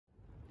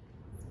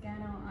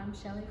Bicentennial. I'm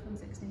Shelly from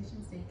Six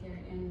Nations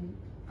Daycare, and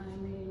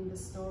I'm reading the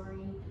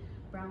story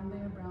Brown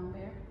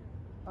Bear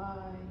by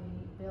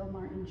Bill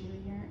Martin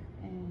Jr.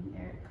 and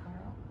Eric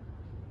Carle.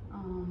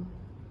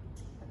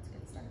 Let's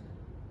get started.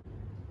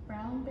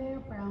 Brown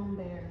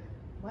Bear,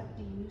 what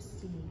do you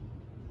see?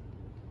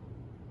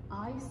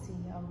 I see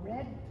a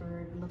red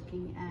bird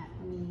looking at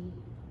me.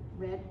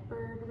 Red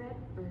bird,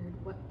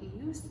 what do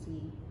you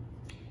see?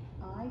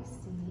 I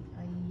see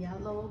a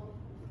yellow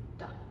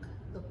duck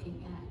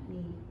looking at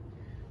me.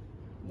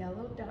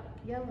 Yellow duck,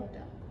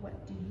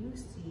 what do you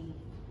see?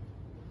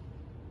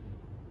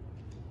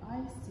 I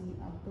see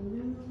a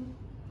blue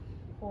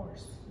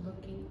horse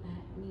looking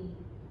at me.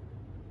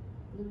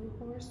 Blue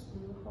horse,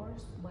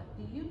 what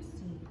do you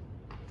see?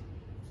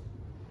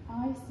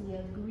 I see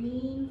a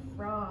green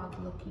frog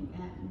looking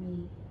at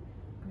me.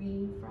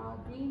 Green frog,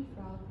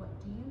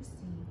 what do you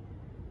see?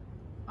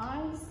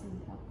 I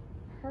see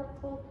a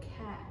purple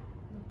cat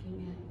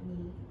looking at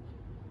me.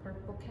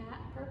 Purple cat,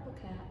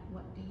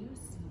 what do you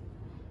see?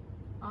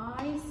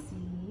 I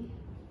see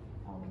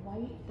a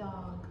white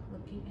dog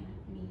looking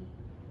at me.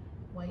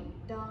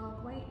 White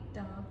dog,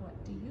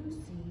 what do you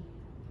see?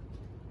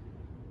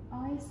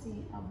 I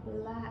see a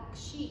black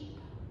sheep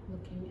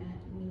looking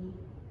at me.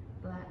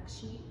 Black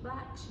sheep,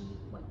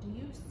 what do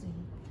you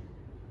see?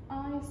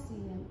 I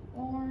see an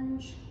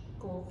orange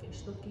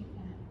goldfish looking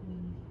at me.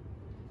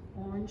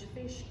 Orange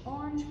fish,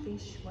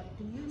 what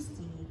do you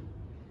see?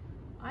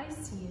 I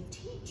see a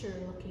teacher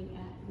looking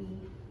at me.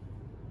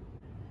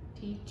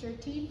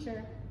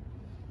 Teacher,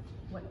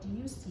 what do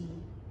you see?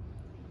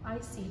 I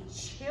see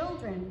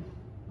children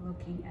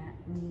looking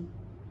at me.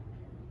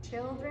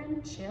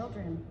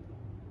 Children,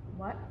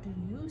 what do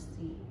you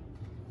see?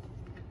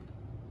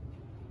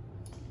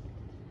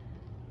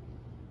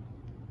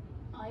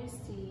 I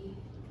see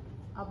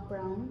a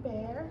brown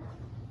bear,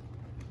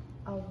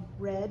 a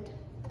red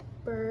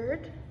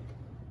bird,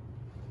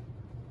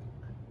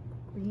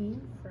 a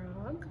green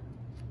frog,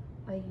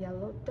 a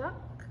yellow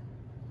duck,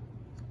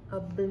 a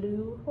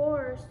blue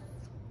horse,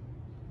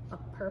 a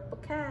purple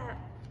cat,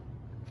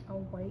 a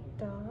white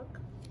dog,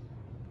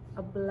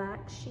 a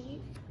black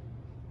sheep,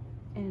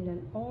 and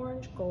an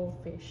orange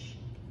goldfish.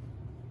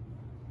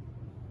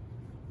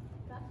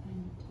 That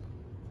end.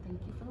 Thank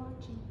you for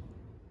watching.